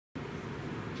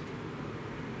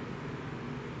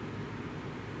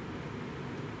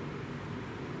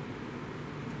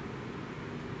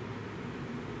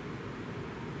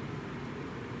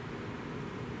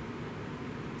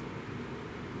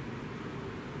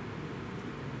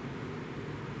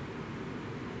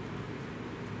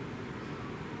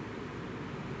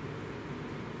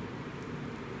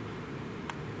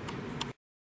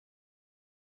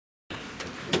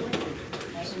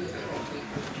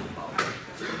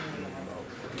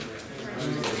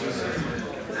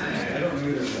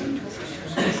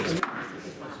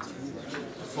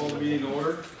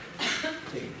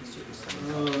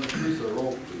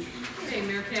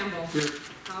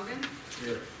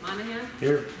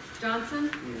Johnson,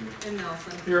 and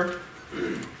Nelson. Here.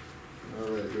 All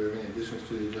right, do we have any additions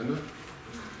to the agenda?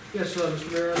 Yes,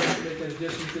 Mr. Mayor, I'd like to make an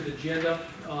addition to the agenda.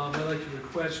 I'd like to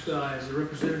request, as a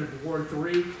representative of Ward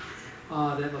 3,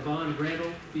 that Levon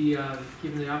Randall be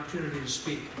given the opportunity to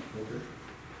speak. Okay.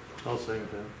 I'll second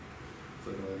that.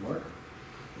 Second by Mark.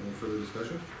 Any further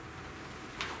discussion?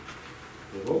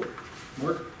 We'll vote.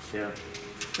 Mark? Yeah.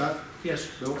 Scott? Yes.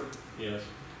 Bill? Yes.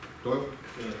 Doyle?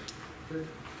 Yes. Okay.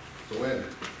 So Ed.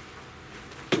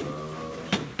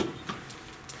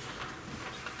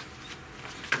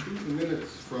 The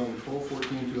minutes from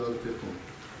 12/14/2015.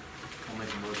 I'll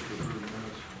make a motion to approve the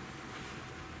minutes.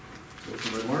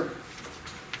 Motion by Mark.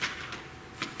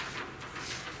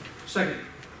 Second.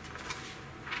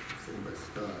 Second by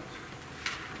Scott.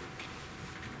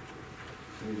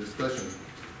 Any discussion?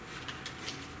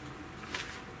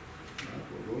 Not,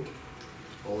 we'll vote.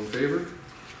 All in favor?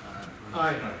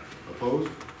 Aye.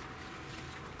 Opposed?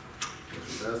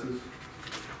 Motion passes.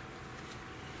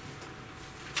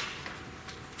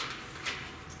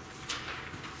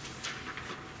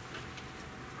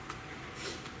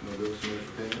 No bills submitted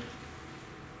for payment?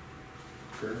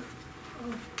 Karen?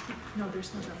 Oh, no,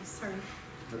 there's no bills, sorry.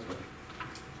 That's fine.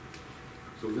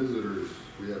 So visitors,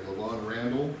 we have Levon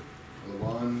Randall.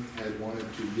 Levon had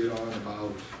wanted to get on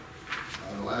about,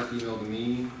 the last email to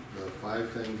me, the 5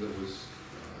 things that was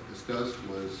discussed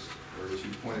was, or as she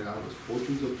pointed out, was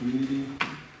fortunes of community,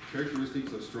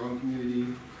 characteristics of strong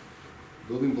community,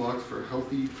 building blocks for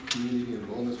healthy community and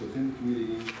wellness within the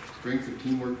community, strengths of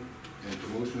teamwork and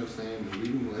promotion of same, and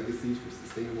leaving legacies for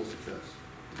sustainable success.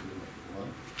 Levon,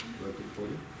 would you like to report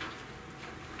it?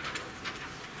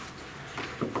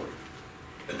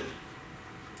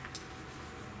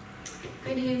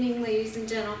 Good evening, ladies and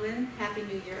gentlemen. Happy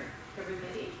New Year,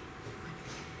 everybody.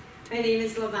 My name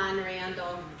is Levon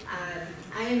Randall.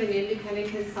 I am an independent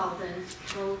consultant,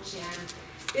 coach, and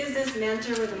business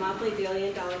mentor with a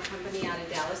multi-billion-dollar company out of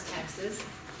Dallas, Texas.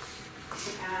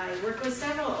 I work with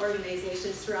several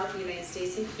organizations throughout the United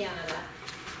States and Canada.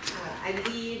 I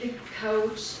lead,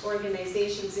 coach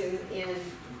organizations in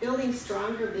building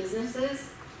stronger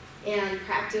businesses and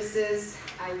practices.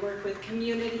 I work with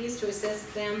communities to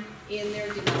assist them in their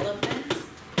development.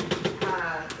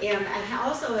 And I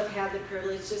also have had the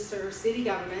privilege to serve city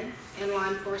government and law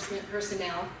enforcement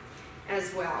personnel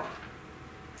as well.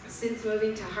 Since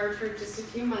moving to Hartford just a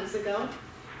few months ago,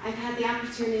 I've had the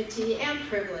opportunity and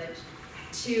privilege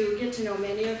to get to know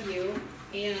many of you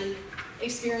and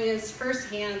experience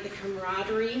firsthand the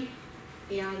camaraderie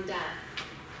and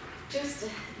just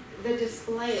the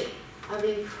display of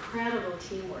incredible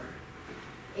teamwork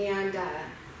and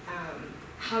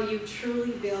how you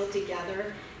truly build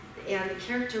together and the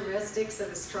characteristics of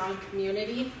a strong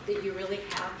community that you really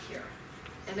have here.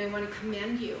 And I want to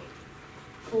commend you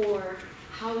for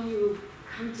how you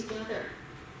come together.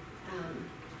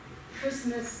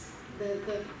 Christmas,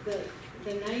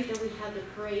 the night that we had the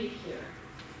parade here,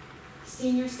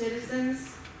 senior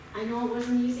citizens, I know it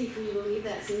wasn't easy for you to leave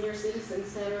that senior citizen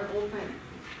center open.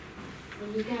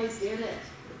 And you guys did it.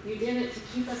 You did it to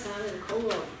keep us out of the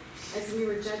cold as we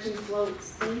were judging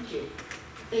floats. Thank you.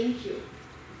 Thank you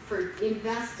for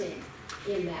investing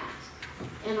in that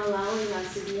and allowing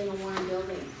us to be in a warm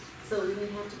building so we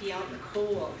didn't have to be out in the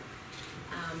cold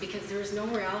because there was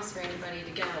nowhere else for anybody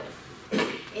to go.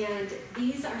 And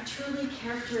these are truly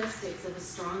characteristics of a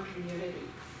strong community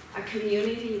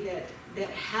that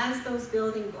has those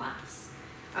building blocks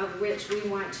of which we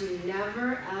want to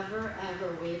never, ever,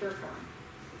 ever waver from.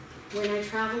 When I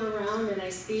travel around and I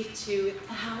speak to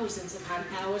thousands upon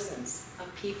thousands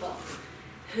of people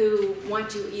who want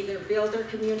to either build their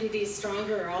communities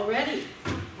stronger or already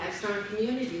have strong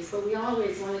communities, but we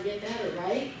always want to get better,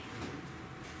 right?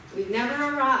 We've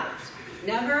never arrived.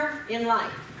 Never in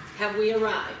life have we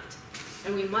arrived.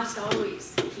 And we must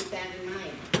always keep that in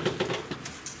mind.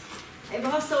 I've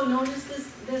also noticed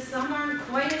that some aren't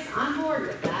quite as on board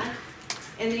with that,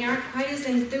 and they aren't quite as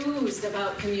enthused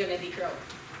about community growth.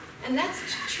 And that's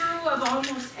true of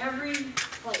almost every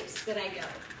place that I go.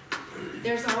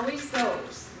 There's always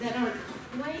those that aren't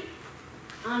quite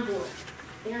on board.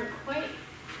 They aren't quite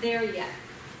there yet.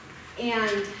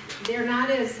 And they're not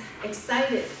as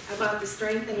excited about the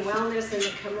strength and wellness and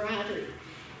the camaraderie.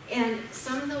 And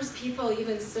some of those people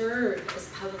even serve as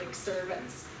public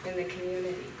servants in the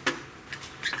community.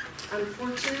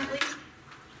 Unfortunately,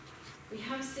 we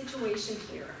have a situation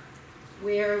here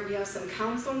where we have some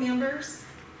council members,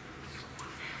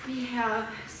 we have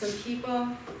some people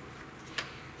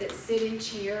that sit in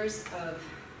chairs of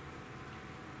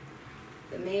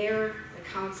the mayor, the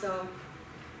council,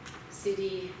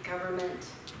 city government,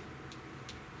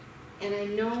 And I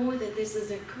know that this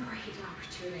is a great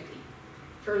opportunity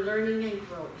for learning and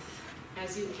growth,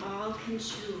 as you all can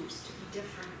choose to be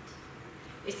different.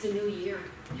 It's a new year.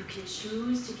 You can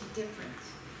choose to be different.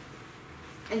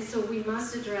 And so we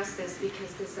must address this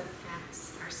because this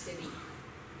affects our city.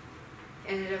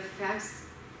 And it affects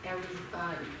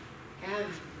everybody.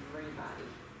 Everybody.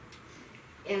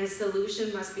 And a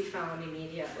solution must be found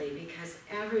immediately because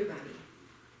everybody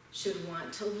should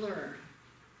want to learn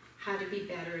how to be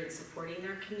better in supporting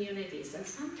their communities. And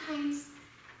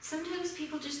sometimes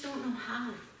people just don't know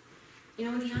how.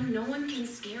 You know, the unknown can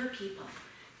scare people.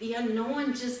 The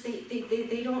unknown just,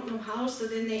 they don't know how, so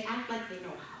then they act like they know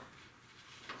how.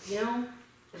 You know,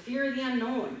 the fear of the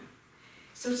unknown.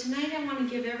 So tonight I want to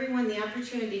give everyone the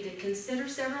opportunity to consider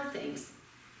several things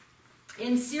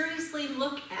and seriously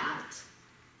look at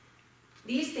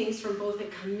these things from both a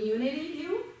community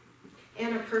view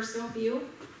and a personal view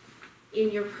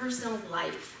in your personal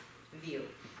life view.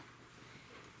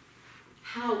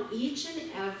 How each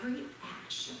and every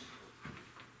action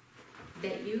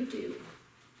that you do,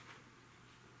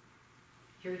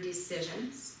 your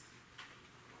decisions,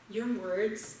 your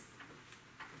words,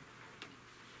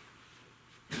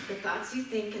 the thoughts you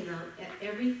think, and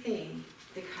everything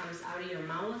that comes out of your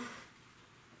mouth,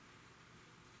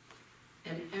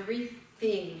 and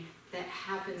everything that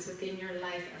happens within your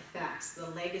life affects the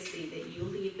legacy that you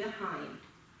leave behind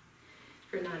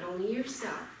for not only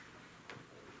yourself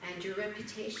and your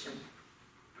reputation,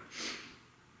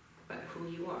 but who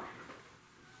you are.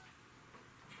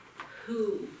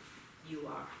 Who you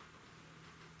are.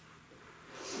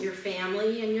 Your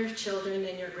family and your children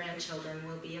and your grandchildren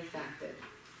will be affected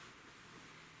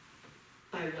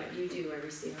by what you do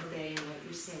every single day and what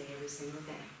you say every single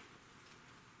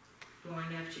day, long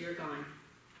after you're gone.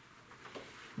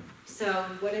 So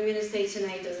what I'm going to say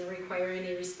tonight doesn't require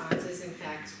any responses. In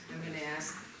fact, I'm going to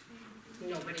ask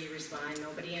nobody respond,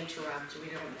 nobody interrupt. We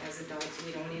don't, as adults,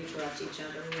 we don't interrupt each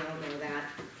other. We all know that.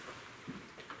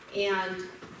 And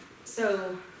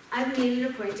so I've made it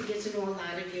a point to get to know a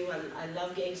lot of you. I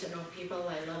love getting to know people.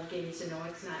 I love getting to know,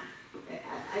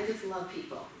 I just love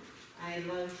people. I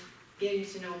love getting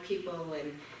to know people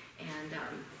and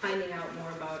finding out more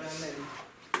about them.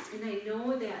 And I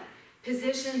know that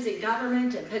positions in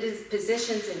government and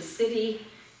positions in city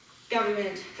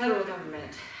government, federal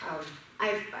government,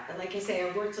 like I say,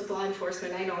 I've worked with law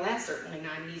enforcement. I know that's certainly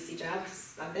not an easy job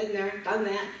because I've been there, done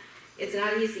that. It's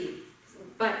not easy,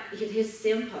 but it is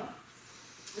simple.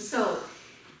 So,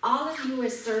 all of you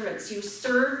as servants, you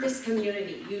serve this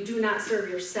community. You do not serve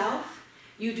yourself.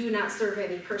 You do not serve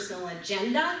any personal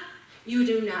agenda. You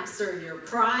do not serve your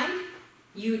pride.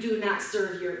 You do not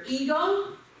serve your ego.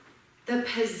 The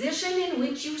position in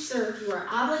which you serve, you are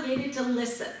obligated to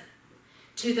listen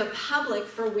to the public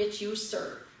for which you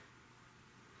serve.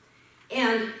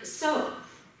 And so,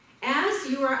 as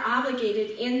you are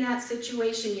obligated in that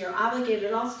situation, you're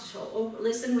obligated also to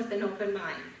listen with an open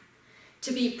mind.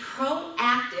 To be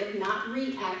proactive, not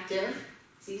reactive.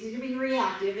 It's easy to be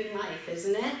reactive in life,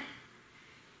 isn't it?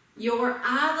 You're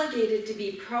obligated to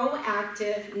be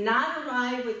proactive, not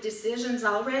arrive with decisions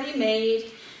already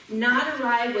made, not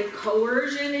arrive with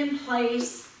coercion in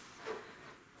place,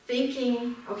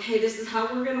 thinking, okay, this is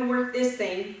how we're going to work this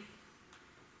thing,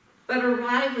 but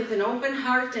arrive with an open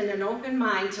heart and an open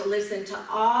mind to listen to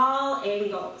all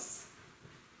angles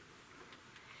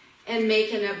and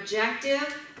make an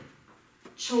objective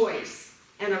choice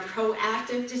and a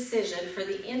proactive decision for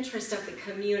the interest of the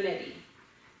community,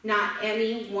 not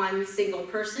any one single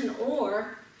person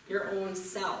or your own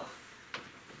self.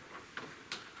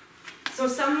 So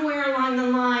somewhere along the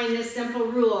line, this simple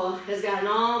rule has gotten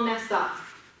all messed up.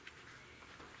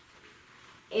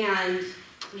 And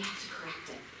we have to correct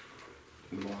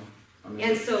it.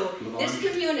 And so this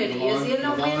community is in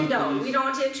the window. We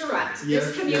don't interrupt.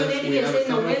 This community is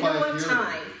in the window of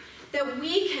time that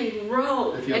we can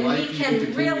grow and we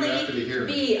can really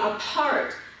be a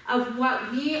part of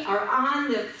what we are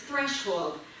on the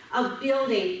threshold of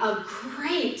building a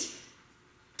great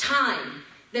time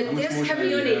that this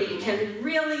community can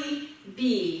really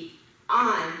be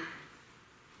on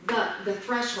the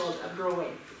threshold of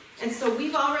growing. And so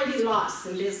we've already lost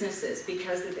some businesses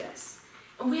because of this.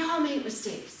 And we all make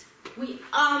mistakes. We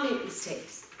all make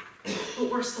mistakes.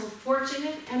 But we're so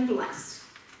fortunate and blessed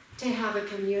to have a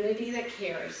community that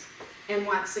cares and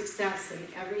wants success in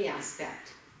every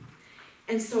aspect.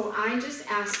 And so I just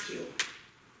ask you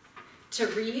to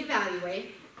reevaluate.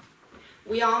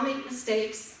 We all make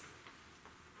mistakes.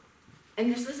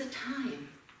 And this is a time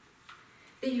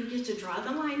that you get to draw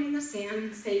the line in the sand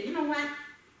and say, you know what?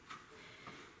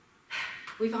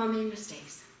 We've all made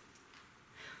mistakes.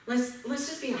 Let's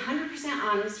just be 100%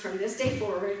 honest from this day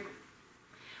forward.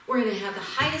 We're going to have the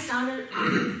highest honor,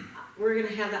 we're going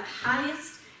to have the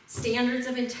highest standards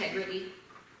of integrity,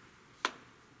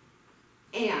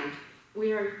 and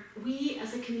we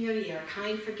as a community are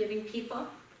kind, forgiving people.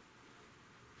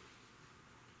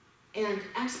 And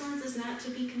excellence is not to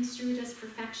be construed as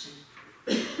perfection.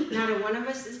 Not a one of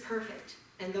us is perfect,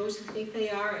 and those who think they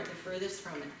are the furthest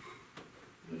from it.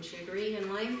 Wouldn't you agree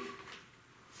in life?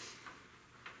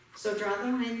 So draw the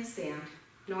line in the sand,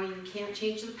 knowing you can't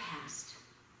change the past,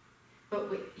 but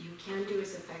what you can do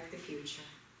is affect the future.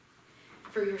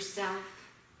 For yourself,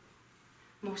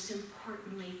 most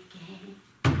importantly, gang,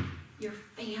 your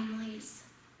families.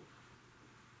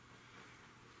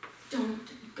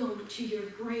 Don't go to your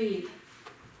grave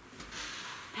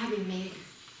having made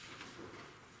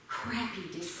crappy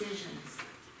decisions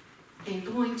and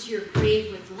going to your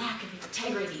grave with lack of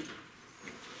integrity.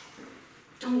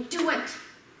 Don't do it.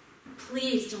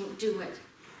 Please don't do it.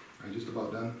 I'm just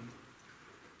about done.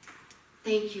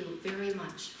 Thank you very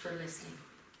much for listening.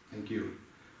 Thank you.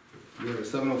 We have a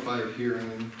 7:05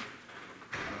 hearing.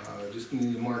 Just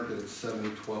need to mark that it's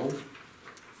 7:12.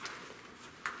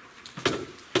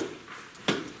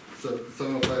 So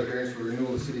 7:05 hearings for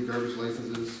renewal of city garbage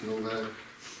licenses, NOVAC,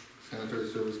 sanitary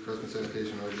service, Crestman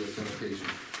sanitation, RDS sanitation.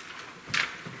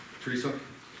 Teresa?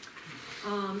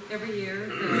 Every year,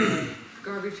 the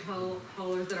garbage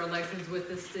haulers that are licensed with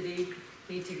the city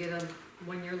need to get a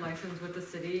one-year license with the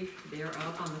city. They are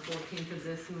up on the 14th of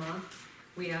this month.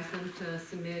 We ask them to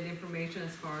submit information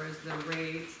as far as the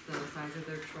rates, the size of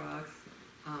their trucks.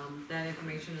 That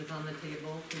information is on the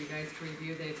table for you guys to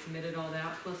review. They've submitted all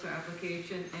that, plus their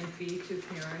application and fee to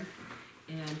Karen.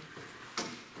 And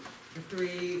the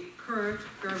three current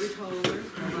garbage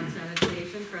haulers, Hartford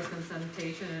Sanitation, Crestman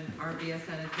Sanitation, and RBS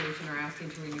Sanitation, are asking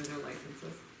to renew their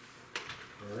licenses.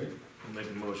 All right. I'll make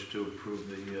a motion to approve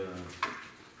the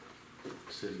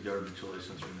city garbage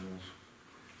license renewals.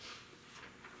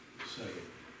 Second.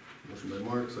 Motion by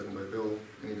Mark, second by Bill.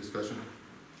 Any discussion?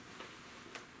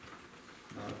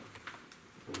 Not.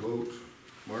 We'll vote.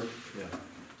 Mark? Yeah.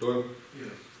 Doyle?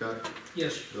 Yes. Scott?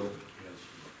 Yes. Bill?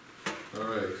 Yes. All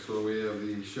right, so we have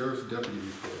the sheriff's deputy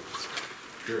report.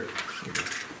 Garrett?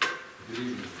 Good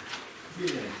evening. Good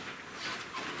evening.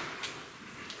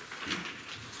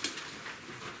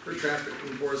 For traffic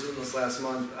enforcement this last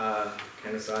month,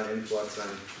 kind of saw an influx on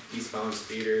eastbound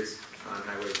speeders on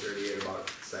Highway 38 about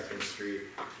 2nd Street.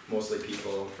 Mostly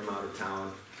people from out of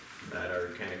town that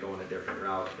are kind of going a different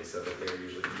route. They said that they were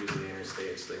usually using the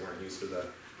interstate, so they weren't used to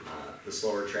the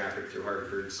slower traffic through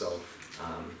Hartford. So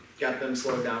got them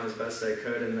slowed down as best I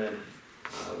could, and then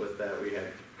with that we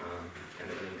had kind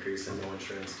of an increase in no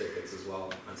insurance tickets as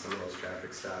well on some of those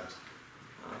traffic stops.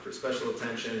 For special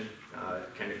attention,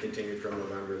 kind of continued from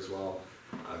November as well.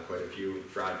 Quite a few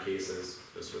fraud cases,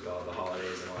 just with all the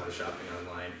holidays and a lot of shopping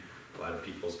online. A lot of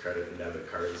people's credit and debit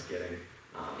cards getting,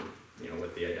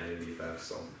 with the identity theft.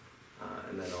 So,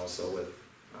 and then also with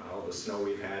all the snow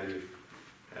we've had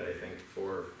I think 4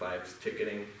 or 5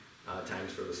 ticketing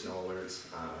times for the snow alerts.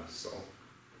 So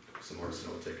some more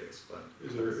snow tickets. But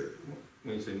Is there,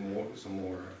 when you say more, some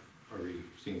more, are we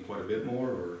seeing quite a bit more,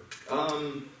 or?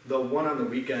 The one on the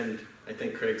weekend, I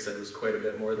think Craig said was quite a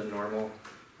bit more than normal.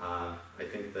 I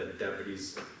think the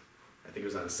deputies, I think it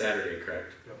was on Saturday,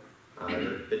 correct? Yep.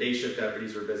 The day shift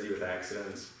deputies were busy with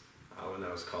accidents when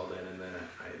that was called in, and then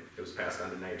it was passed on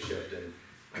to night shift, and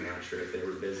I'm not sure if they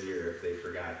were busy or if they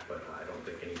forgot, but I don't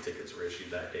think any tickets were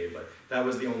issued that day. But that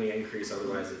was the only increase.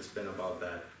 Otherwise, it's been about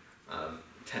that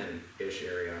 10-ish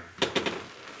area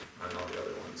on all the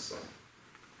other ones. So,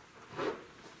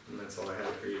 and that's all I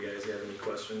have for you guys. You have any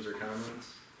questions or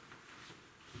comments?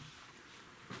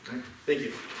 All right. Thank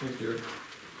you. Thanks, Jared.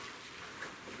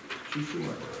 Chief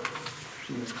Schumacher.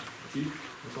 Chief,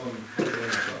 what's on?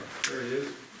 There he is.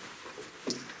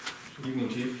 Evening,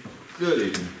 Chief. Good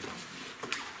evening.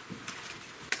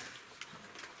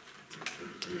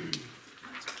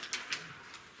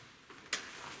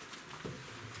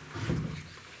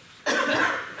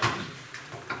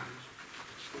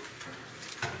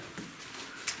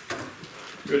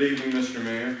 Good evening, Mr.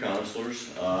 Mayor, councilors.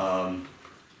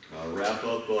 Wrap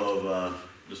up of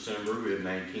December, we had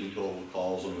 19 total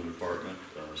calls on the department,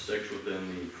 6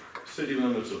 within the city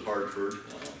limits of Hartford.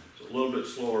 It's a little bit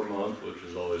slower month, which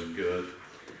is always good.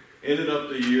 Ended up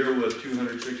the year with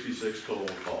 266 total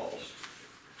calls.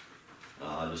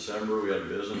 December, we had a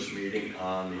business meeting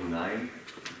on the 9th,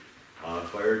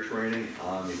 fire training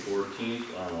on the 14th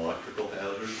on electrical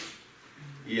hazards,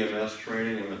 EMS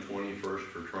training on the 21st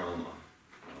for trauma.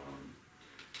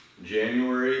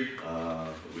 January,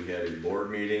 we had a board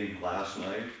meeting last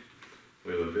night.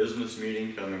 We have a business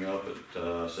meeting coming up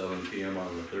at 7 p.m.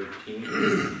 on the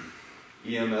 13th.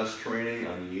 EMS training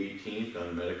on the 18th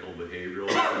on medical behavioral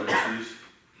tendencies.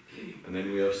 And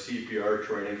then we have CPR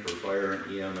training for fire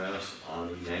and EMS on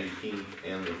the 19th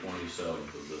and the 27th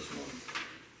of this month.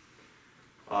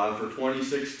 For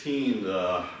 2016,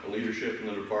 the leadership in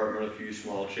the department, a few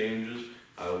small changes.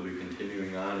 I will be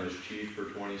continuing on as chief for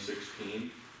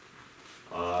 2016.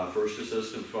 First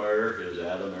assistant fire is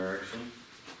Adam Erickson.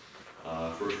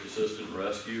 First assistant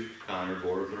rescue, Connor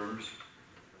Bortherms.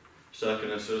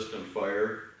 Second assistant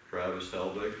fire, Travis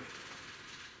Helbig.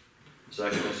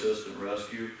 Second assistant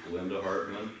rescue, Linda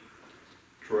Hartman.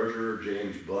 Treasurer,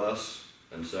 James Buss,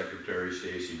 and secretary,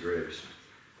 Stacy Graves.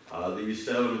 These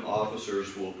 7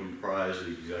 officers will comprise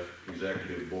the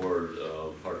executive board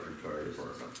of Hartford Fire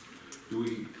Department. Do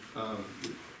we,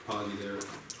 pause you there.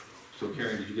 So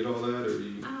Karen, did you get all that, or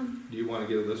do you want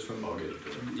to get a list from? I'll get it to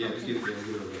them. Yeah, just get a list.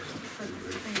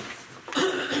 Thanks.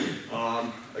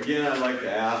 Again, I'd like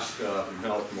to ask for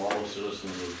help from all the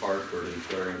citizens of Hartford in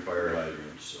clearing fire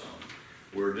hydrants.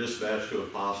 We're dispatched to a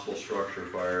possible structure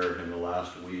fire in the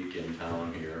last week in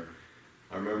town here.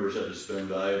 Our members had to spend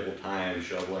valuable time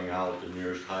shoveling out the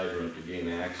nearest hydrant to gain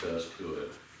access to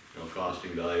it,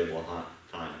 costing valuable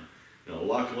time.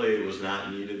 Luckily it was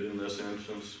not needed in this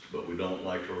instance, but we don't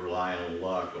like to rely on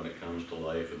luck when it comes to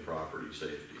life and property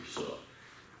safety. So,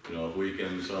 if we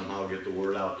can somehow get the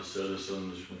word out to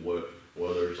citizens,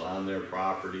 whether it's on their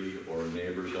property or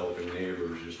neighbors helping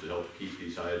neighbors, just to help keep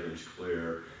these hydrants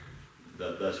clear,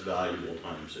 that's valuable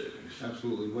time savings.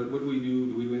 Absolutely. What do we do?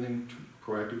 Do we do anything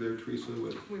proactive there, Teresa?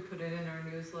 We put it in our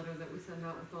newsletter that we send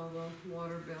out with all the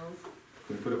water bills.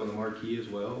 Can we put it on the marquee as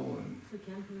well? And We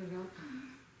can put it up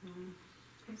on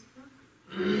Facebook.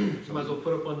 Might as well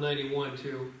put up on 91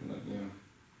 too. yeah,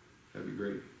 that'd be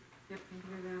great. Yep, we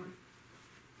can do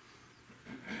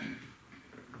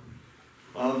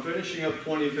that. Finishing up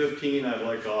 2015, I'd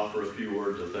like to offer a few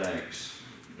words of thanks.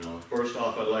 First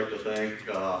off, I'd like to thank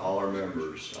all our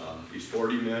members. These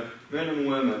 40 men and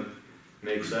women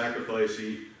make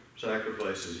sacrifices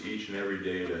each and every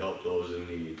day to help those in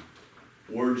need.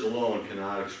 Words alone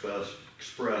cannot express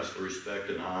the respect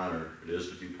and honor it is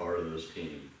to be part of this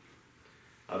team.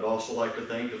 I'd also like to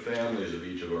thank the families of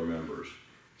each of our members.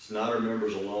 It's not our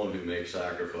members alone who make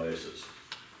sacrifices.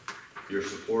 Your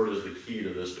support is the key to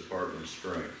this department's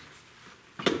strength.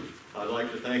 I'd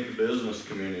like to thank the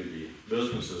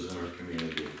businesses in our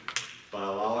community. By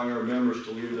allowing our members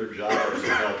to leave their jobs and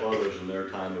help others in their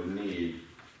time of need,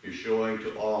 you're showing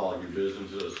to all your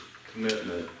businesses'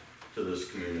 commitment to this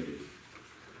community.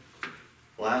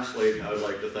 Lastly, I would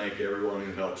like to thank everyone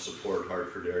who helps support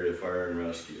Hartford Area Fire and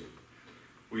Rescue.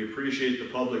 We appreciate the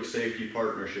public safety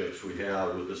partnerships we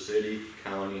have with the city,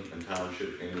 county, and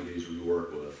township entities we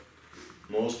work with.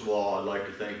 Most of all, I'd like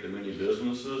to thank the many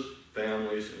businesses,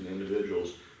 families, and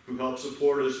individuals who help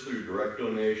support us through direct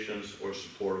donations or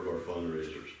support of our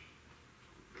fundraisers.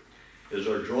 It is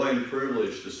our joy and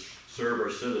privilege to serve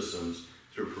our citizens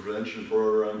through prevention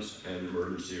programs and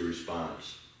emergency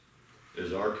response. It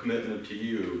is our commitment to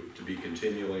you to be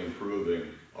continually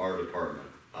improving our department,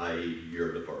 i.e.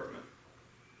 your department.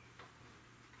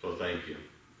 So thank you.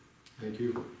 Thank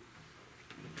you.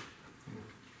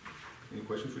 Any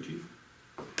questions for Chief?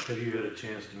 Have you had a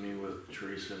chance to meet with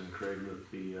Teresa and Craig with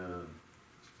the,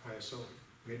 ISO,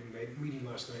 meeting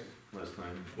last night. last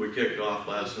night? We kicked off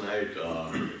last night.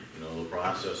 The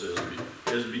process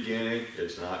is beginning.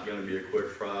 It's not going to be a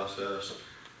quick process.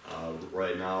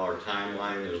 Right now, our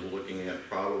timeline is looking at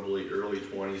probably early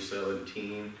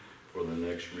 2017 for the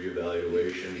next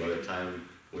reevaluation by the time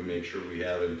we make sure we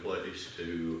have in place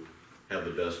to have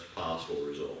the best possible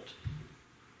result.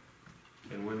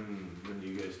 And when do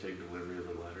you guys take delivery of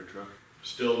the ladder truck?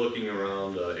 Still looking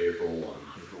around April 1.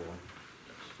 April 1.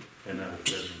 And that will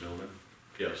fit in the building?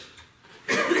 Yes.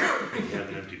 And you have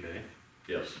an empty bay?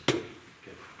 Yes. Okay.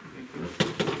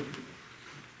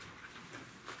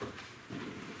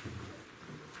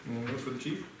 Anything else for the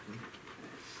Chief?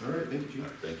 All right, thank you,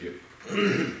 Chief. Thank you.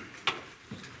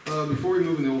 Before we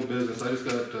move into old business, I just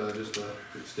got just a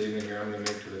quick statement here I'm going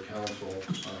to make to the council.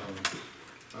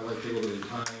 I'd like to take a little bit of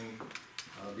time,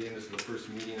 being this is the first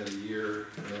meeting of the year,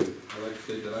 and I'd like to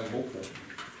state that I'm hopeful.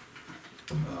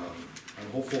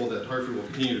 I'm hopeful that Hartford will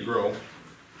continue to grow,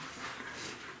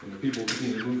 and the people will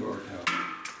continue to move to our town,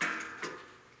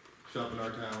 shop in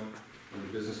our town, and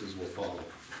the businesses will follow.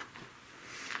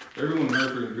 Everyone in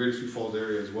Hartford and the Greater Sioux Falls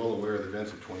area is well aware of the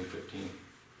events of 2015.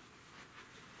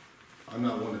 I'm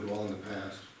not one to dwell on the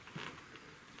past.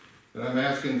 And I'm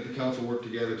asking that the council work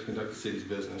together to conduct the city's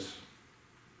business.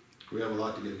 We have a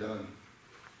lot to get done.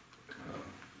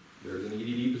 There's an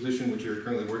EDD position which you're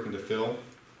currently working to fill,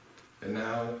 and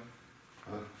now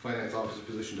a finance officer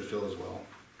position to fill as well.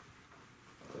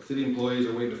 City employees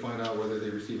are waiting to find out whether they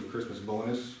receive a Christmas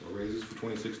bonus or raises for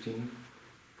 2016.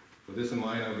 With this in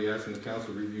mind, I'll be asking the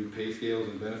council to review pay scales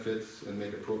and benefits and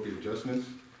make appropriate adjustments.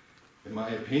 In my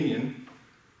opinion,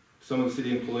 some of the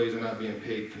city employees are not being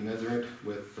paid commensurate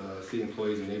with city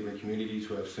employees in neighboring communities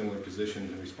who have similar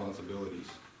positions and responsibilities.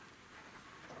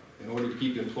 In order to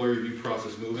keep the employee review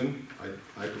process moving,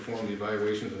 I performed the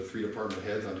evaluations of the 3 department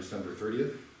heads on December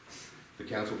 30th. The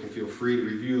council can feel free to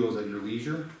review those at your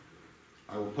leisure.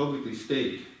 I will publicly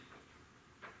state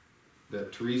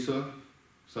that Teresa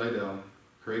Seidel,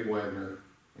 Craig Wagner,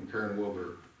 and Karen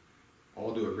Wilbur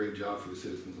all do a great job for the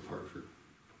citizens of Hartford.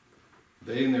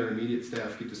 They and their immediate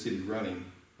staff keep the city running,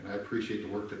 and I appreciate the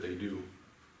work that they do.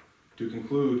 To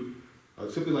conclude, I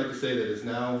would simply like to say that it's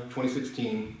now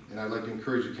 2016, and I'd like to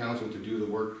encourage the council to do the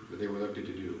work that they were elected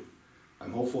to do.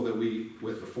 I'm hopeful that we,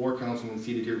 with the 4 councilmen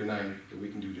seated here tonight, that we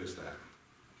can do just that.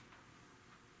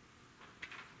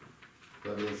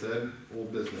 That being said,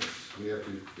 old business. We have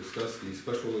to discuss the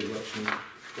special election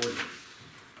ordinance.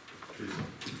 Teresa.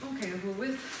 Okay, well,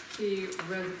 with the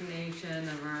resignation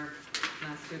of our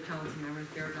last 2 council members,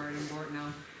 Garrett and Board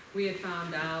now, we had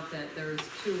found out that there's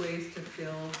 2 ways to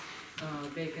fill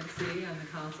vacancy on the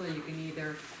council. You can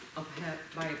either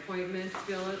by appointment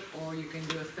fill it, or you can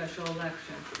do a special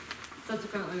election.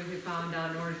 Subsequently, we found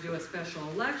out in order to do a special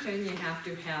election, you have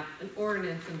to have an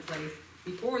ordinance in place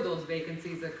before those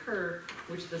vacancies occur,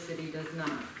 which the city does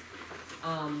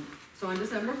not. So on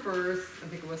December 1st, I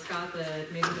think it was Scott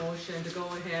that made a motion to go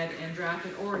ahead and draft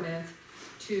an ordinance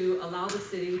to allow the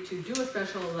city to do a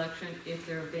special election if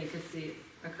their vacancy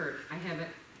occurred. I haven't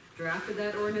drafted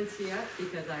that ordinance yet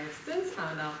because I have since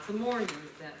found out some more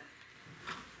news that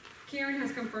Karen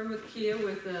has confirmed with Kia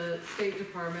with the State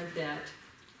Department that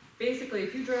basically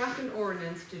if you draft an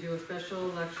ordinance to do a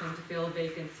special election to fill a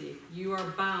vacancy, you are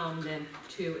bound then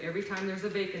to, every time there's a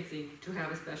vacancy, to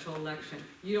have a special election.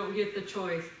 You don't get the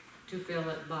choice to fill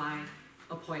it by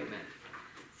appointment.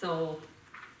 So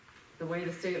the way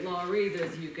the state law reads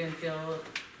is you can fill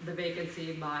the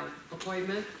vacancy by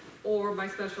appointment or by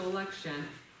special election,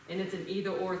 and it's an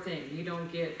either or thing. You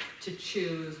don't get to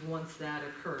choose once that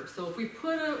occurs. So if we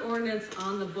put an ordinance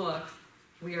on the books,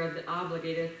 we are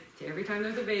obligated to, every time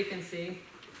there's a vacancy,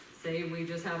 say we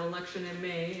just have election in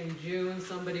May, in June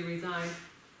somebody resigns,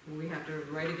 we have to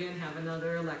right again have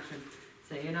another election.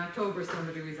 Say in October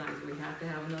somebody resigns, we have to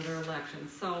have another election.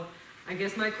 So I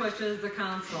guess my question is the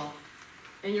council,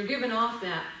 and you're giving off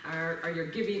that, or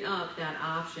you're giving up that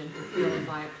option to fill it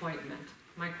by appointment.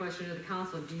 My question to the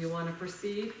council, do you want to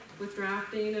proceed with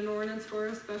drafting an ordinance for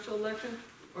a special election?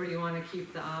 Or do you want to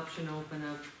keep the option open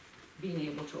of being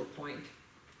able to appoint?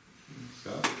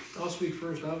 Scott? I'll speak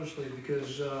first, obviously,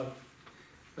 because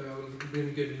it's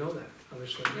been good to know that,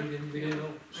 obviously. We didn't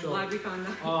know. I'm glad we found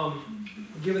that.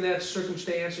 Given that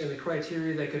circumstance and the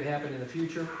criteria that could happen in the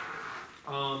future,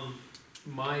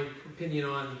 my opinion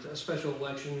on a special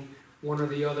election, one or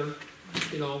the other,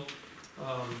 you know,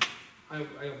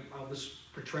 I'll just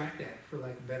retract that, for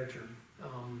lack of a better term.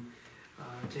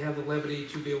 To have the levity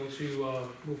to be able to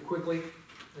move quickly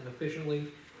and efficiently,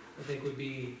 I think would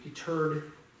be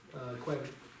deterred quite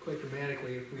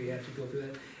dramatically if we had to go through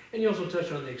that. And you also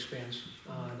touched on the expense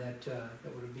that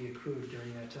would be accrued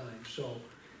during that time. So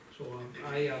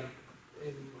I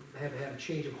have had a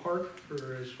change of heart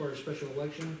for as far as special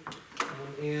election,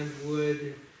 and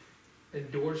would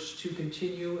endorse to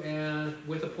continue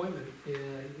with appointment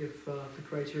if the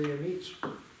criteria meets.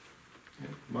 Okay.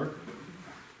 Mark,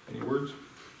 any words?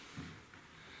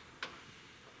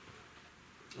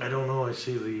 I don't know, I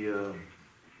see the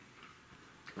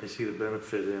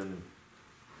benefit in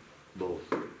both.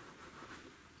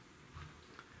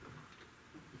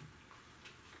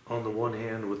 On the one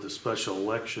hand, with the special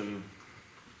election,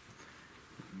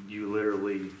 you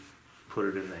literally put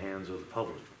it in the hands of the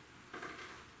public.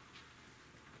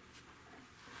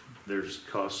 There's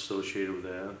costs associated with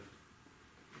that,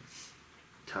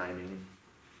 timing,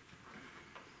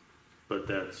 but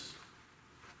that's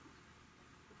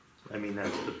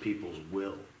the people's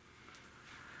will.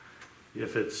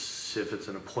 If it's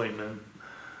an appointment,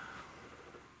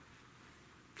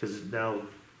 because now,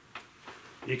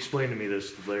 explain to me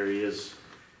this, Larry, is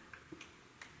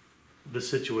the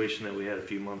situation that we had a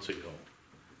few months ago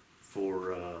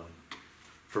for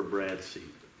Brad's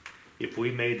seat. If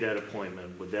we made that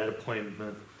appointment, would that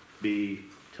appointment be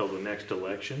till the next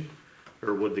election?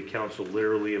 Or would the council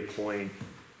literally appoint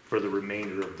for the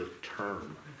remainder of the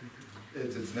term?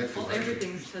 It's next Well, election.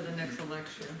 everything's to the next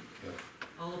election. Yep.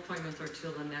 All appointments are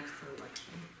till the next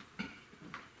election.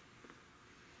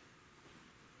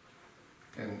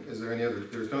 And is there any other,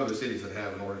 there's no other cities that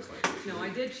have an ordinance like this? No, I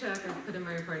did check, I put in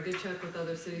my report, I did check with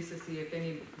other cities to see if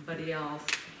anybody else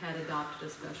had adopted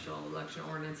a special election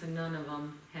ordinance, and none of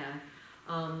them had.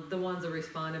 The ones that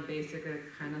responded basically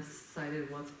kind of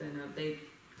cited what's been,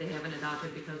 they haven't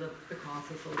adopted because of the costs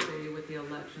associated with the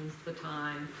elections, the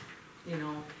time, you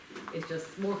know, it's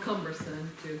just more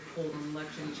cumbersome to hold an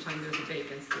election each time there's a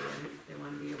vacancy, and they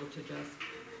want to be able to just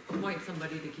appoint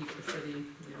somebody to keep the city,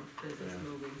 you know, business Yeah.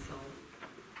 moving, so.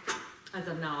 As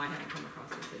of now, I haven't come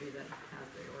across a city that has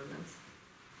the ordinance.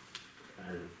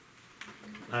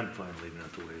 I'm fine leaving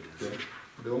it the way it is. Okay.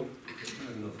 Bill? I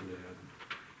have nothing to add.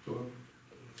 Joel?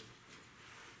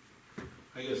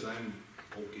 I guess I'm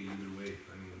okay either way.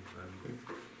 I mean,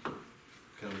 I'm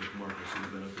kind of with Mark, I see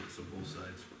the benefits of both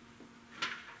sides.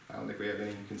 I don't think we have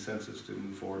any consensus to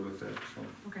move forward with that, so.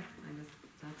 Okay,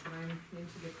 that's what I need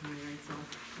to get from you, right, so.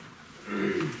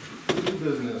 New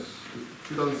business,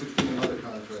 2016 audit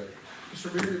contract.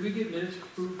 Mr. Mayor, did we get minutes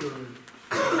approved, or did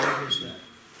I miss that?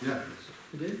 Yeah,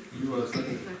 We did? you,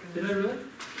 second, Did I really?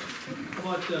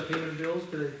 How about payment of bills?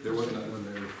 Did I? there wasn't one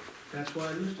there. That's why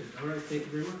I missed it. All right, thank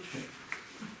you very much.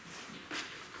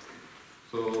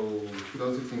 So,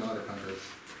 2016 audit contract.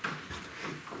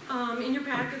 In your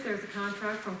packet, there's a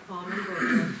contract from Quam and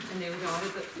Berger, and they would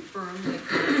audit the firm that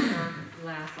did our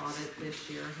last audit this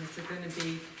year. It's gonna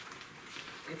be,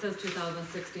 it says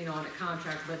 2016 audit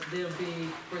contract, but they'll be,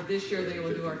 for this year, they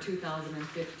will do our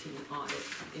 2015 audit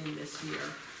in this year.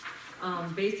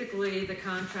 Basically, the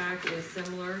contract is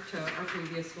similar to our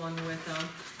previous one with them.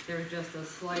 There's just a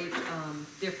slight,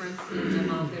 difference in the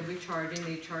amount they'll be charging.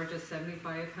 They charged us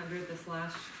 $7,500 this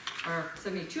last, or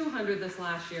 $7,200 this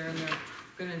last year, and they're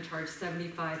gonna charge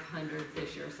 $7,500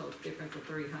 this year, so it's a difference of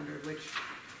 $300, which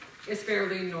is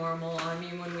fairly normal. I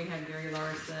mean, when we had Gary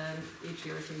Larson, each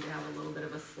year seemed to have a little bit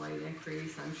of a slight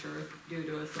increase, I'm sure due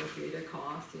to associated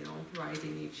costs, you know,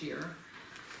 rising each year.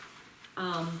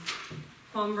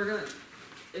 Palmberger,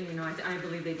 you know, I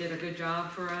believe they did a good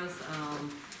job for us.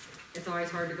 It's always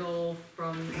hard to go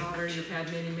from an auditor you've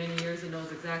had many, many years and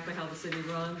knows exactly how the city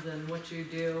runs and what you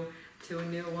do to a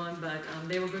new one, but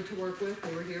they were good to work with.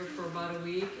 They were here for about a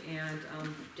week and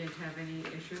didn't have any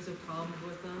issues or problems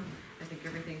with them. I think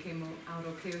everything came out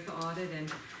okay with the audit,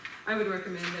 and I would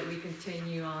recommend that we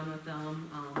continue on with them.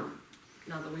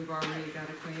 Now that we've already got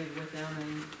acquainted with them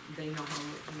and they know how,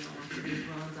 you know, our city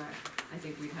runs, I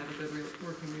think we'd have a good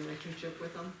working relationship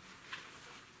with them.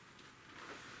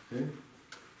 Okay,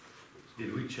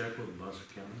 Did we check with Bus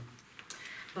County?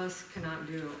 Bus cannot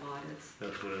do audits.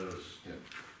 That's what it was. yeah.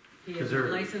 He Is is there-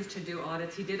 licensed to do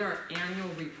audits. He did our annual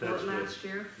report That's what- last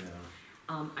year. Yeah.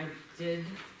 I did,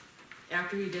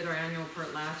 after he did our annual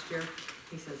report last year,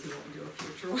 he says he won't do a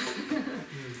future one.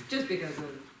 Just because of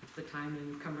the time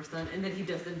and cumbersome, and that he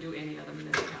doesn't do any other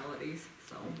municipalities,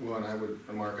 so. Well, and I would,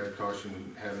 Mark, I'd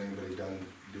caution having anybody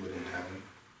do it in town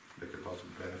that could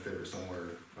possibly benefit or somewhere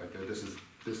like that.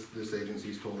 This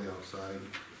agency's totally outside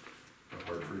of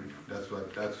Hartford. Let's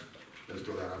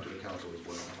throw that out to the council as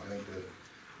well. I think that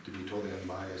to be totally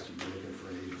unbiased, you'd be looking for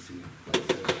an agency like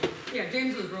this. Yeah,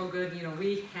 James was real good, you know,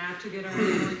 we had to get our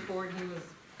annual report, he was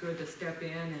good to step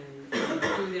in and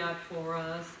do that for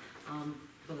us.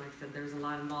 But like I said, there's a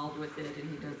lot involved with it, and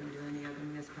he doesn't do any other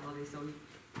municipalities, so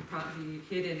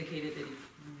he had indicated that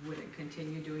he wouldn't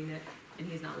continue doing it, and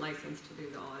he's not licensed to do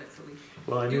the audit, so we.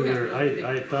 Well, I You knew have there, no-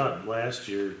 I thought last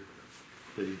year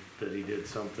that he did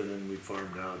something and we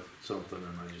farmed out something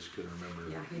and I just couldn't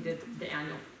remember. Yeah, he did the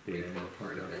annual The report annual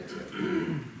part of it,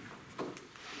 Yeah.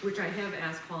 which I have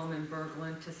asked Palm and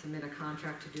Berglund to submit a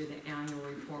contract to do the annual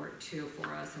report too for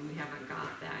us, and we haven't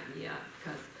got that yet,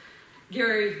 because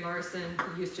Gary Larson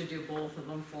used to do both of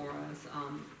them for us.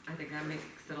 I think that makes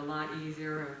it a lot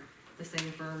easier. The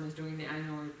same firm is doing the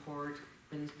annual report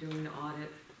and is doing the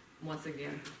audit. Once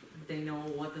again, they know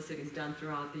what the city's done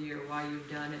throughout the year, why you've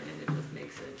done it, and it just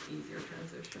makes it easier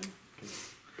transition.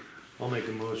 I'll make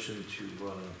a motion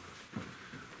to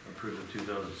approve the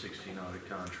 2016 audit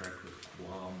contract with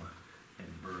Quam and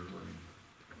Berglund.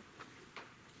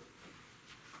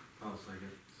 I'll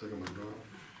second. Second by Bob.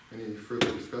 Any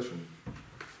further discussion?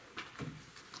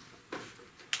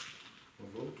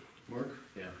 We'll vote. Mark?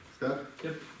 Yeah. Scott?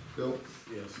 Yep. Bill?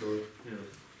 Yes. Billy? Yes.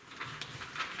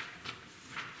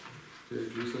 Okay,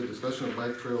 Teresa, discussion of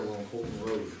bike trail along Colton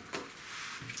Road.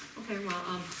 Okay,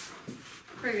 well,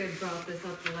 Craig had brought this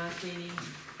up the last meeting.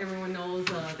 Everyone knows,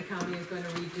 the county is gonna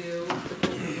redo the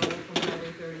Colton Road from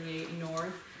Highway 38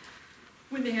 north.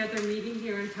 When they had their meeting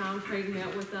here in town, Craig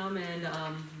met with them, and,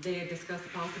 they had discussed the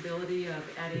possibility of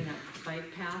adding a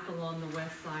bike path along the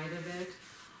west side of it.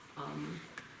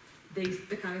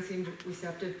 The county seemed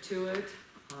receptive to it.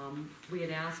 We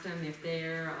had asked them if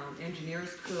their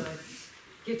engineers could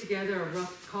get together a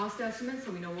rough cost estimate,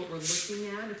 so we know what we're looking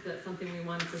at, if that's something we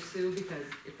want to pursue, because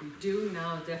if we do,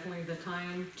 now is definitely the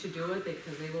time to do it,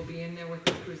 because they will be in there with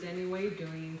the crews anyway,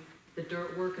 doing the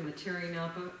dirt work and the tearing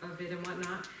up of it and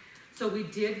whatnot. So we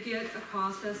did get a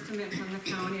cost estimate from the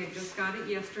county, I just got it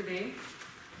yesterday.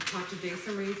 Talked to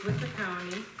Jason Reeves with the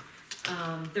county.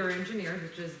 Their engineers,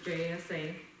 which is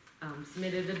JSA,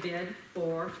 submitted a bid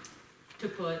to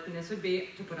put, and this would be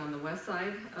to put on the west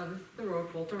side of the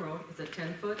road, Bolton Road. It's a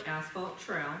 10-foot asphalt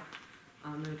trail.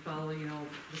 It would follow, you know,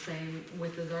 the same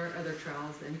width as our other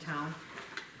trails in town.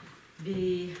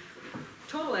 The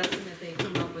total estimate they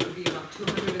come up with would be about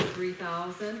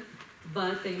 $203,000,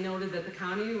 but they noted that the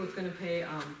county was gonna pay,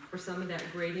 for some of that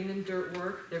grading and dirt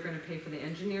work. They're gonna pay for the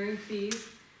engineering fees,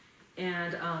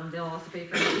 and, they'll also pay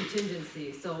for the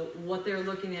contingency. So what they're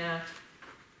looking at,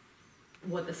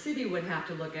 what the city would have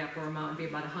to look at for amount would be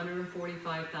about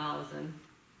 $145,000,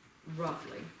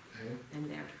 roughly, in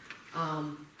there.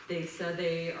 They said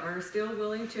they are still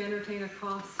willing to entertain a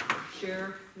cost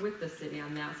share with the city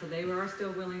on that, so they are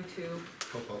still willing to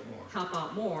help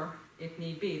out more if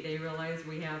need be. They realize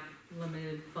we have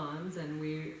limited funds and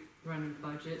we run a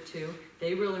budget too.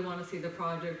 They really wanna see the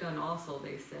project done also,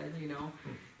 they said, you know.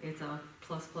 It's a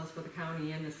plus for the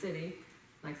county and the city.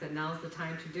 Like I said, now's the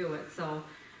time to do it. So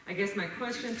I guess my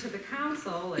question to the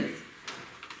council is,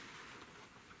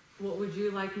 what would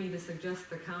you like me to suggest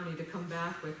the county to come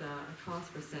back with a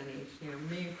cost percentage? You know,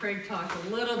 me and Craig talked a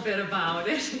little bit about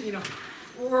it, you know.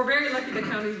 We're very lucky the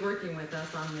county's working with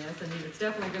us on this, and it's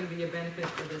definitely gonna be a benefit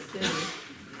for the city.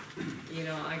 You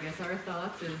know, I guess our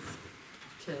thoughts is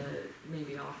to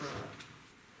maybe offer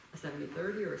a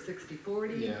 70-30 or a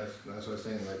 60-40. Yeah, that's what I was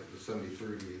saying, like the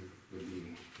 70-30 would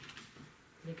be.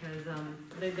 Because,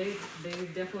 they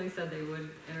definitely said they would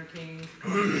entertain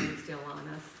coming still on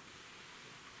us.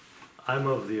 I'm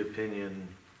of the opinion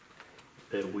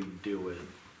that we do it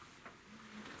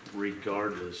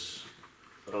regardless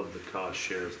of the cost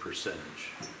share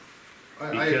percentage.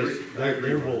 I agree.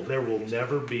 Because there will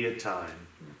never be a time,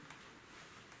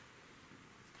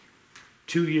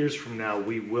 2 years from now,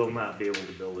 we will not be able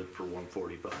to build it for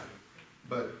 145.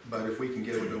 But if we can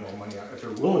get a little bit more money out, if they're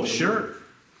Oh, willing to sure. move.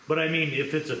 But I mean,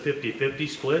 if it's a 50-50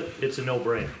 split, it's a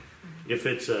no-brainer. If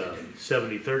it's a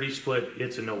 70-30 split,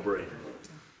 it's a no-brainer.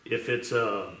 If it's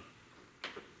a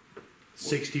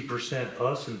 60%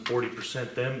 us and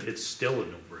 40% them, it's still a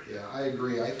no-brainer. Yeah, I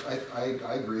agree. I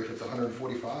agree if it's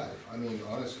 145. I mean,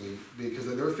 honestly, because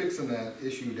they're fixing that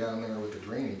issue down there with the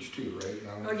drainage too, right?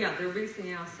 Now, Oh, yeah, they're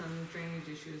recently out some drainage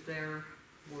issues there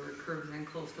where it curves in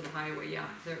close to the highway. Yeah,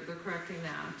 they're correcting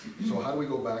that. so how do we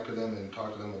go back to them and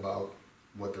talk to them about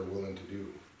what they're willing to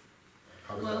do?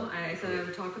 How does Well, that I said I work?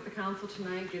 would talk with the council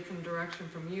tonight, get some direction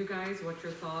from you guys, what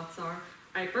your thoughts are.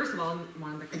 I, first of all,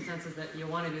 wanted the consensus that you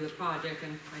want to do the project,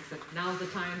 and like I said, now's the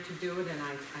time to do it, and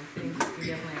I think we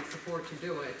definitely have support to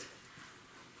do it.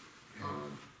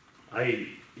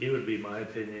 It would be my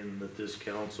opinion that this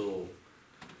council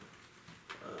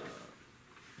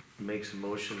makes a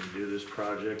motion to do this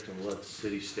project and let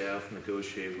city staff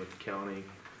negotiate with the county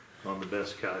on the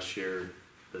best cost share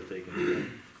that they can do.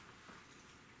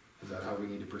 Is that how we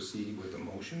need to proceed with the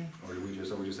motion, or are we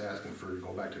just asking for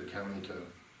go back to the county to?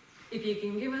 If you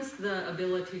can give us the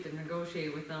ability to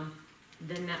negotiate with them,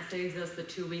 then that saves us the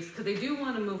 2 weeks, because they do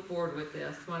want to move forward with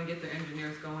this, want to get their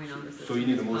engineers going on this as So you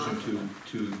need a soon as motion possible.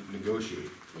 to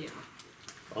negotiate. Yeah.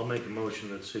 I'll make a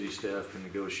motion that city staff can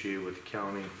negotiate with the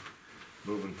county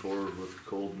moving forward with the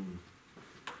Colden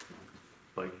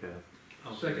bike path.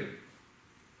 I'll second.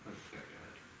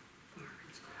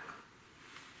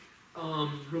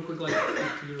 Real quick, like,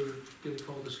 after your guild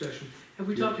call discussion, have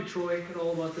we talked to Troy at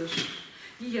all about this?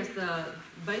 Yes, the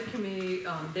bike committee,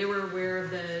 they were aware of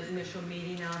the initial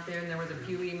meeting out there, and there was a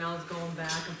few emails going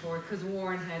back and forth, because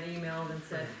Warren had emailed and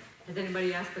said, has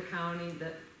anybody asked the county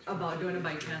about doing a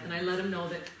bike path? And I let him know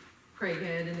that Craig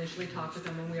had initially talked with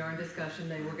them when we are in discussion,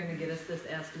 they were gonna get us this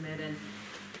estimate, and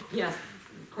yes,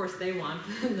 of course, they want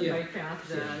the Yeah. bike path,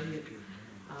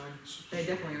 they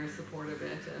definitely are in support of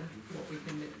it, what we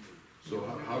can do. So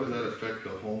how does that affect the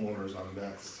homeowners on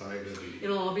that side of the?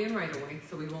 It'll all be in right away,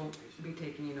 so we won't be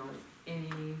taking,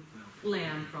 any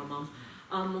land from them.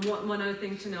 One other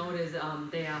thing to note is,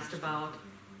 they asked about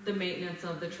the maintenance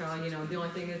of the trail, the only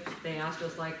thing is, they asked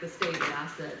us, like the state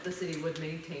asked, that the city would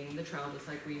maintain the trail, just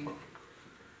like we,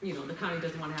 the county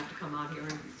doesn't wanna have to come out here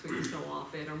and sweep snow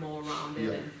off it or mow around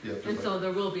it, and so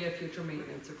there will be a future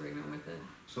maintenance agreement with it.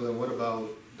 So then what about,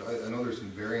 I know there's some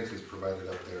variances provided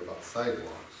up there about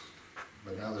sidewalks.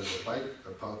 But now there's a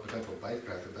potential bike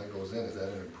path, if that goes in, is that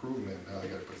an improvement? Now they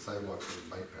gotta put sidewalks and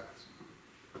bike paths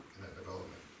in that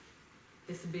development.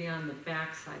 This would be on the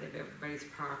back side of everybody's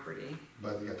property.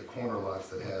 But you got the corner lots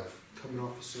that have, Coming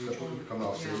off the stage. coming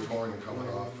off Yeah. Sage Horn and coming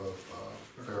off of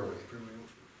Fairway.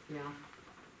 Yeah.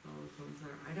 Those ones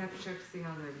are, I'd have to check to see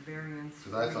how the variance.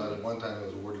 Cause I thought at one time it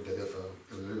was worded that if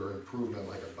it was either improvement,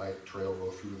 like a bike trail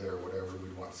go through there or whatever,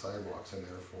 we'd want sidewalks in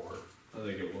there for. I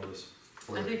think it was.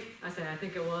 I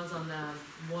think it was on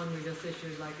the one we just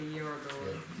issued like a year ago, or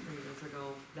Yeah. 3 years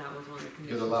ago, that was one of the It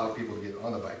conditions. allow people to get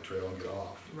on the bike trail and get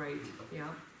off. Right, yeah,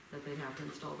 that they'd have to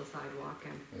install the sidewalk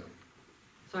and. Yeah.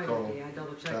 So I So, think, I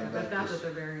double check that- that, but that that's is-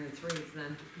 what the variance reads,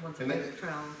 then, once the And bike that-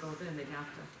 trail goes in, they'd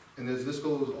have to. And this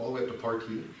goes all the way up to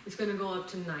Partee, It's gonna go up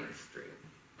to 9th Street,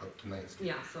 up to Ninth Street?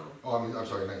 yeah, so, Oh, I'm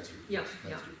sorry, Ninth Street. yeah, Yes, yeah,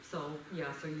 Ninth Street. so,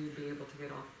 yeah, so you'd be able to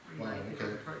get off Wow, 9th and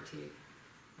okay. on Part T.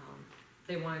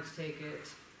 They wanted to take it,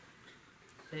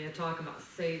 they had talked about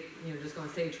just going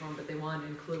Sage Horn, but they wanted to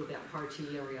include that Part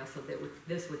T area, so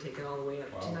this would take it all the way up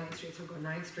to Wow. 9th Street, so go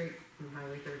 9th Street from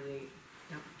Highway 38,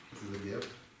 This is a gift.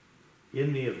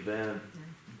 In the event yeah.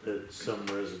 that some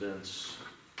residents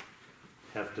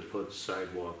have to put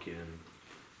sidewalk in,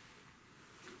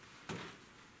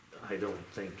 I don't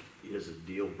think is a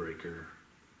deal breaker.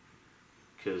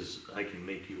 Cause I can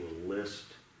make you a list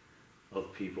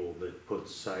of people that put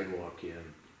sidewalk in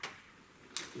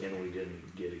and we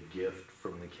didn't get a gift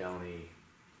from the county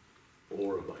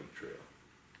or a bike trail.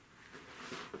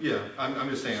 Yeah, I'm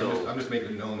just saying, So- I'm just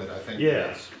making it known that I think Yeah.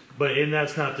 that's, But, and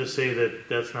that's not to say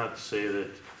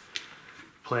that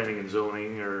planning and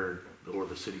zoning or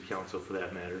the city council for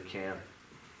that matter can't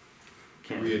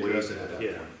Readdress waive it at that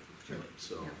yeah, point.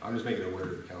 so. Yeah. I'm just making it aware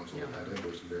to the council, Yeah. I think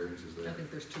there's some variances I there.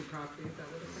 think there's 2 properties that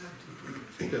would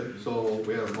affect. Okay, so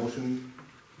we have a motion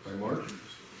by Mark,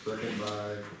 second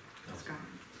by Scott.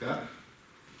 Scott.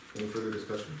 Any further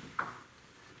discussion?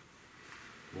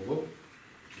 We'll vote.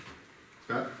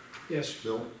 Scott? Yes.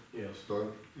 Bill? Yes.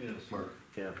 Doyle? Yes. Mark?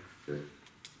 Yeah, Okay.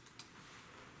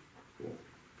 Cool.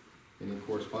 Any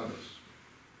correspondence?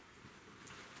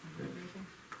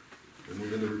 We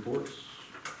move into reports.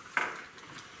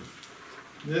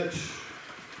 Mitch?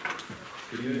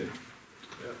 Good evening.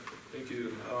 Yeah, thank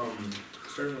you.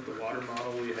 Starting with the water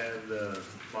model, we had the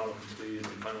model completed, the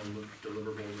final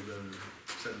deliverables have been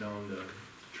sent down to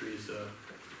Teresa.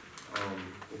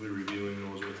 We'll be reviewing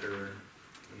those with her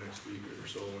the next week or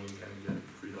so, when you kind of get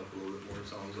freed up a little bit more, it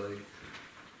sounds like.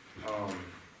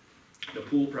 The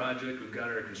pool project, we've got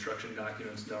our construction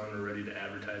documents done, we're ready to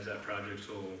advertise that project,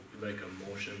 so we'd like a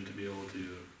motion to be able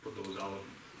to put those out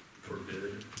for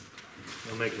bid.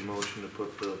 I'll make a motion to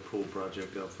put the pool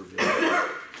project up for bid.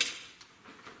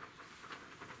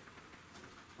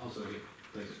 I'll second.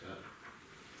 Thanks, Scott.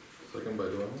 Second by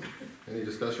Doyle. Any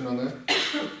discussion on that?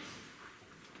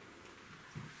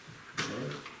 All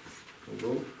right, we'll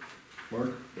vote.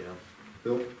 Mark? Yeah,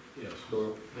 Bill? Yes.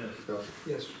 Doyle? Yes. Scott?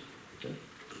 Yes.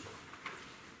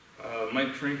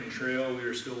 Mike Franken Trail, we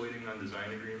are still waiting on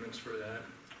design agreements for that.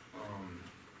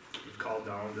 We've called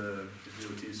down to the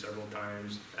DOT several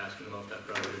times, asking about that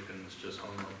project, and it's just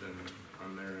hung up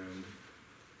on their end.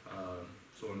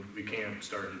 So we can't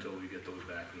start until we get those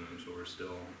back from them, so we're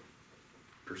still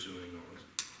pursuing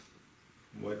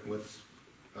those.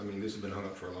 I mean, this has been hung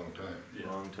up for a long time.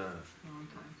 Yeah. long time. Long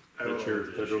time. I don't That's know your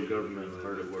what the federal issue government is,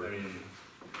 hard at but, work. I mean,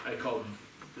 I called,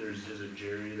 is it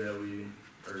Jerry that we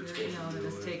are supposed to Jerry, no, deal that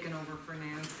has with? taken over for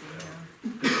Nancy,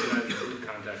 yeah. I've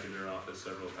contacted their office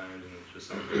several times, and it's just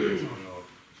something that's hung up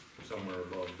somewhere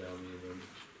above them even.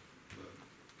 But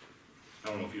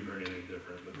I don't know if you've heard anything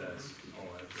different, but that's all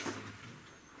I've done.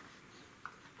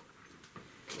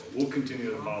 So we'll continue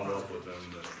to follow up with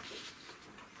them, but,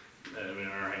 I mean,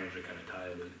 our hands are kinda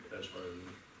tied as far as,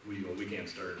 we can't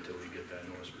start until we get that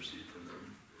notice received from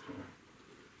them. So,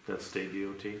 That's state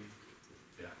DOT,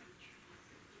 yeah,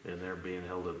 and they're being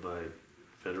held up by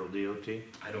federal DOT?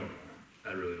 I don't know,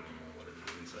 I really don't know what it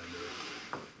is inside there.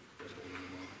 That's holding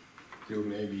them up. So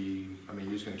maybe, I mean,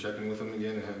 you're just gonna check in with them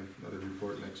again and have another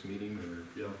report next meeting, or?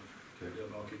 Yeah. Okay.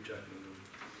 Yep, I'll keep checking with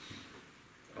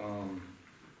them.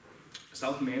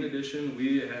 South Main Edition,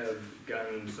 we have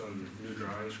gotten some new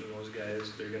drawings from those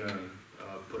guys. They're gonna,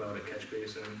 put out a catch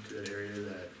basin to that area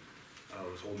that,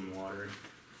 was holding water.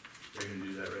 They're gonna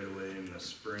do that right away in the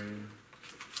spring.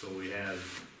 So we have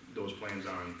those plans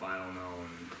on file now,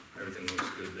 and everything looks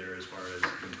good there as far as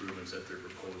improvements that they're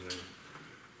proposing.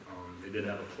 They did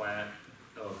have a plat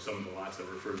of some of the lots that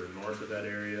were further north of that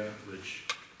area, which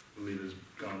I believe has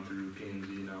gone through P&Z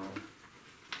now.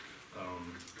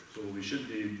 So we should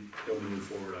be able to move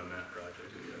forward on that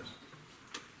project, I guess.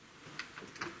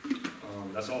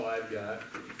 That's all I've got.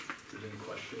 If there's any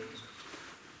questions.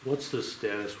 What's the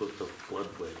status with the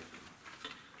floodway?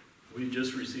 We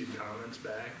just received comments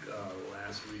back,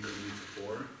 last week or the week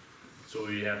before. So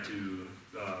we have to,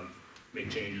 make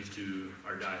changes to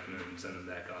our document and send them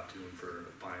back off to them for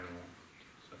a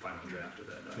final draft of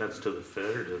that document. That's to the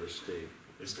Fed or to the state?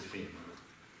 It's to FEMA,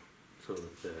 To the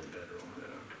Fed. federal,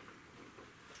 yeah.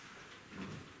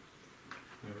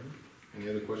 All right. Any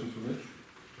other questions for Mitch?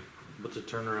 What's the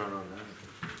turnaround on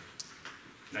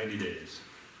that? 90 days.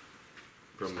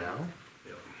 From now?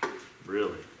 Yep.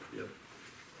 Really? Yep.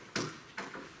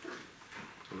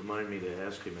 Remind me to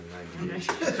ask him in 90 days.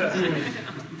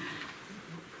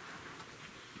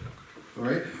 All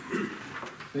right.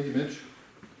 Thank you, Mitch.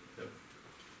 Yep.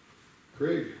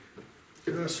 Craig?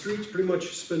 Streets, pretty much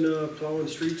just been plowing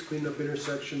streets, cleaning up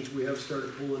intersections. We have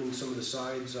started pulling in some of the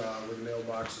sides where the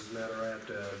mailboxes and that are. I have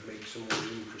to make some more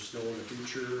room for snow in the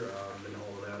future. Been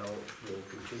hauling that out. We'll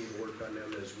continue to work on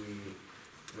them as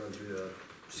we run through the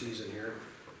season here.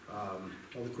 All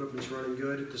the equipment's running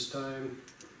good at this time.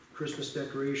 Christmas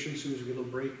decorations, as soon as we get a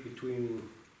little break between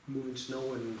moving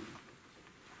snow and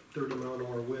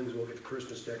 30-mile-an-hour winds, we'll get the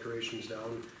Christmas decorations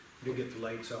down. We did get the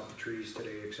lights off the trees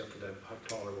today, except for the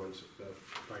taller ones, the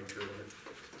pine tree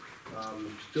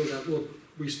one.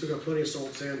 We still got plenty of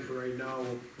salt sand for right now.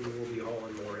 We will be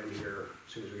hauling more in here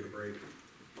as soon as we get a break.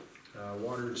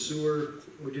 Water and sewer,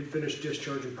 we did finish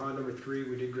discharging pond number 3.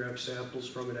 We did grab samples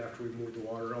from it after we moved the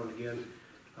water around again.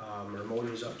 Our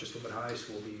ammonia up just a little bit high,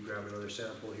 so we'll be grabbing another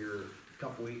sample here in a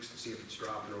couple weeks to see if it's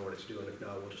dropping or what it's doing. If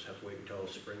not, we'll just have to wait until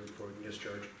spring before we can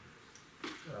discharge.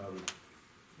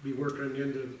 Be working on the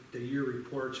end of the year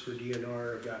reports for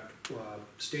DNR. I got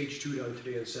stage 2 done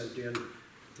today and sent in.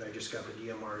 And I just got the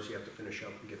DMRs. You have to finish up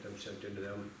and get them sent into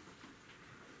them.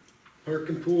 Park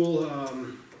and pool.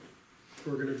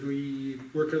 We're going to be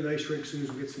working on the ice rink as soon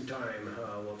as we get some time.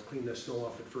 We'll have to clean the snow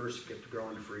off at first, get the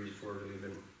ground to freeze before we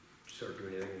even start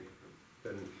doing anything.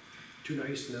 Been too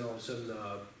nice, and then all of a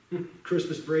sudden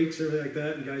Christmas breaks and everything like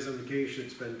that, and guys on vacation.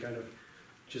 It's been kind of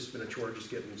just been a chore just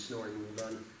getting snow removal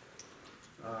done.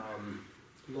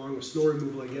 Along with snow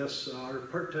removal, I guess, our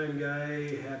part-time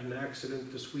guy had an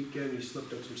accident this weekend. He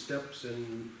slipped up some steps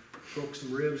and broke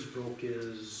some ribs, broke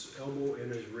his elbow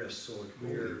and his wrist. So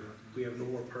we have no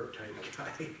more part-time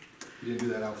guy. You didn't do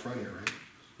that out front here, right?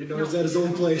 He knows at his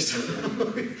own place.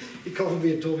 He called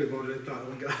me and told me about it. I thought,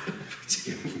 oh God.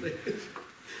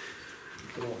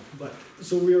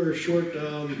 So we are short.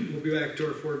 We'll be back to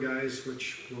our 4 guys,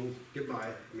 which will get by.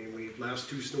 I mean, last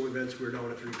 2 snow events, we were down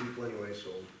to 3 people anyway, so.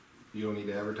 You don't need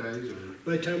to advertise, or?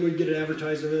 By the time we get it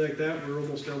advertised and everything like that, we're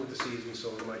almost done with the season,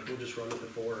 so we'll just run it at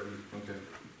 4 and Okay.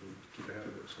 keep ahead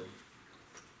of it, so.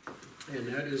 And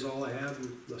that is all I have,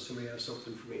 unless somebody has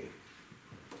something for me.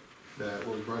 That,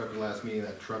 what we brought up at the last meeting,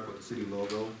 that truck with the city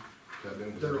logo, was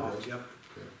that They're all, addressed? yep.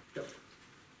 Okay. Yep.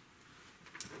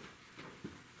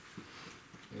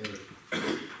 Any other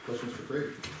questions for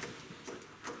Craig?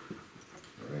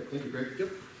 All right, thank you, Craig. Yep.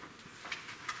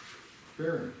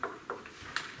 Karen?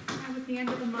 With the end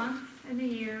of the month and the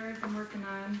year, I've been working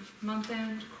on month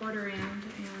end, quarter end,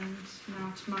 and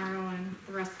now tomorrow and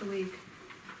the rest of the week,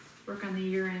 work on the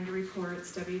year end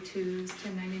reports, W-2s,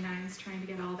 1099s, trying to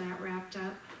get all that wrapped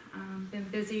up. Been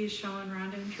busy showing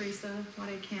Rhonda and Teresa what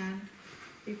I can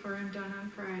before I'm done on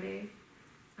Friday.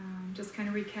 Just kind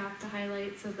of recap the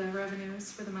highlights of the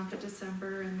revenues for the month of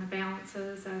December and the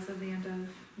balances as of the end of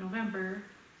November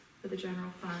for the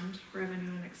general fund,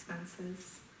 revenue and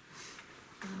expenses.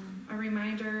 A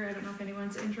reminder, I don't know if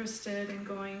anyone's interested in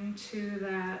going to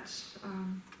that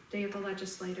Day of the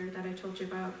Legislator that I told you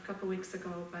about a couple weeks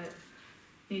ago, but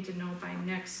need to know by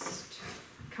next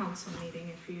council meeting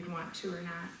if you'd want to or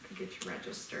not to get you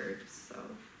registered. So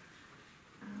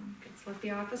just let the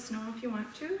office know if you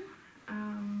want to,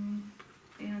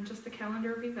 and just the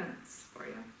calendar of events for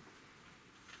you.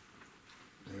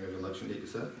 And we have an election date to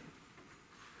set.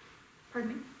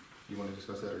 Pardon me? You want to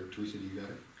discuss that, or Teresa, do you got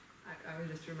it? I was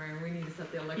just remembering, we need to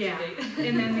set the election Yeah, date.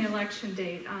 and then the election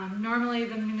date. Normally,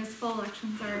 the municipal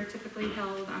elections are typically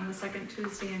held on the second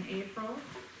Tuesday in April,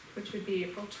 which would be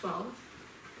April 12th.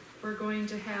 We're going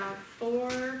to have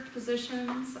 4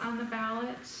 positions on the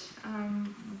ballot.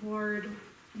 Ward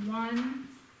 1,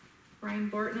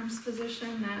 Brian Bortnam's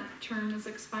position, that term is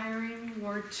expiring.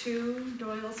 Ward 2,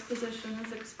 Doyle's position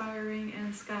is expiring,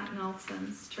 and Scott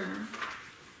Nelson's term.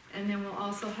 And then we'll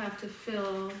also have to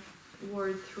fill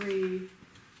Ward 3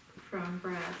 from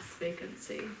Brad's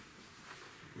vacancy,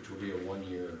 Which will be a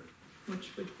 1-year.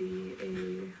 which would be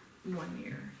a 1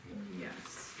 year,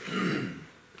 yes. Yeah,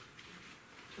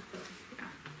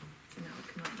 so that would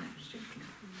come out next year.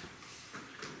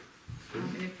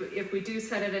 And if if we do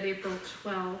set it at April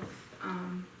 12th,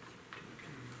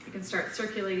 we can start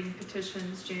circulating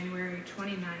petitions January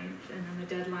 29th, and then the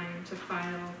deadline to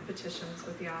file petitions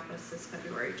with the office is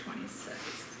February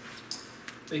 26th.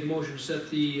 Make a motion to set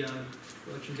the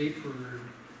election date for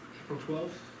April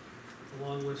 12th,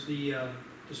 along with the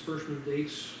disbursement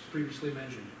dates previously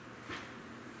mentioned.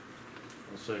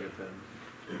 I'll second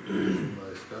that. Motion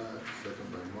by Scott,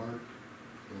 second by Mark.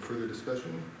 Any further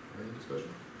discussion, or any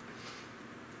discussion?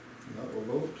 Not,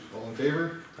 we'll vote. All in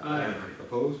favor? Aye.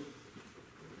 Opposed?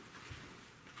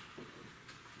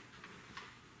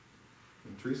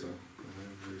 And Teresa,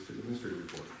 your city administrator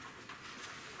report.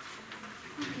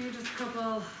 Okay, just a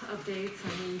couple updates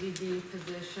on the EDD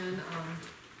position.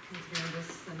 Once again,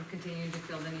 just continuing to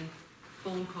field any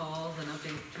phone calls and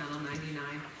update Channel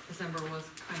 99. December was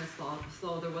kind of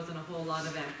slow. There wasn't a whole lot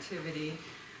of activity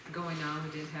going on.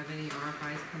 We didn't have any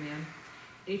RFIs come in.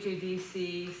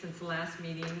 HADC, since the last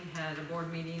meeting, had a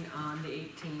board meeting on the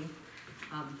 18th.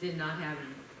 Did not have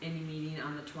any meeting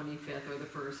on the 25th or the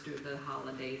 1st due to the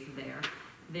holidays there.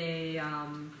 They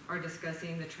are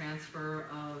discussing the transfer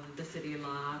of the city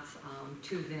lots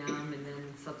to them and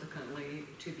then subsequently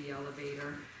to the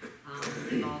elevator.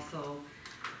 They've also,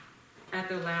 at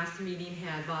their last meeting,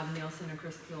 had Bob Nielsen and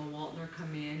Christopher Waltner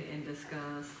come in and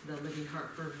discuss the Living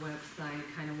Hartford website,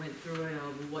 kind of went through it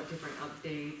of what different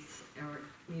updates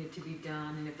needed to be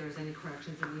done and if there's any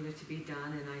corrections that needed to be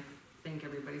done, and I think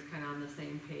everybody's kind of on the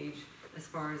same page as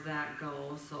far as that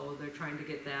goes, so they're trying to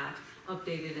get that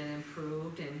updated and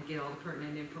improved and get all the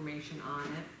pertinent information on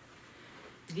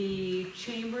it. The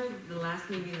chamber, the last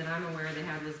meeting that I'm aware they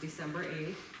had was December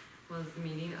 8th was the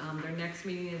meeting. Their next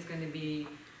meeting is going to be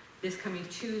this coming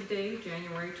Tuesday,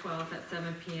 January 12th at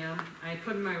 7 p.m. I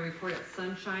put in my report at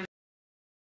Sunshine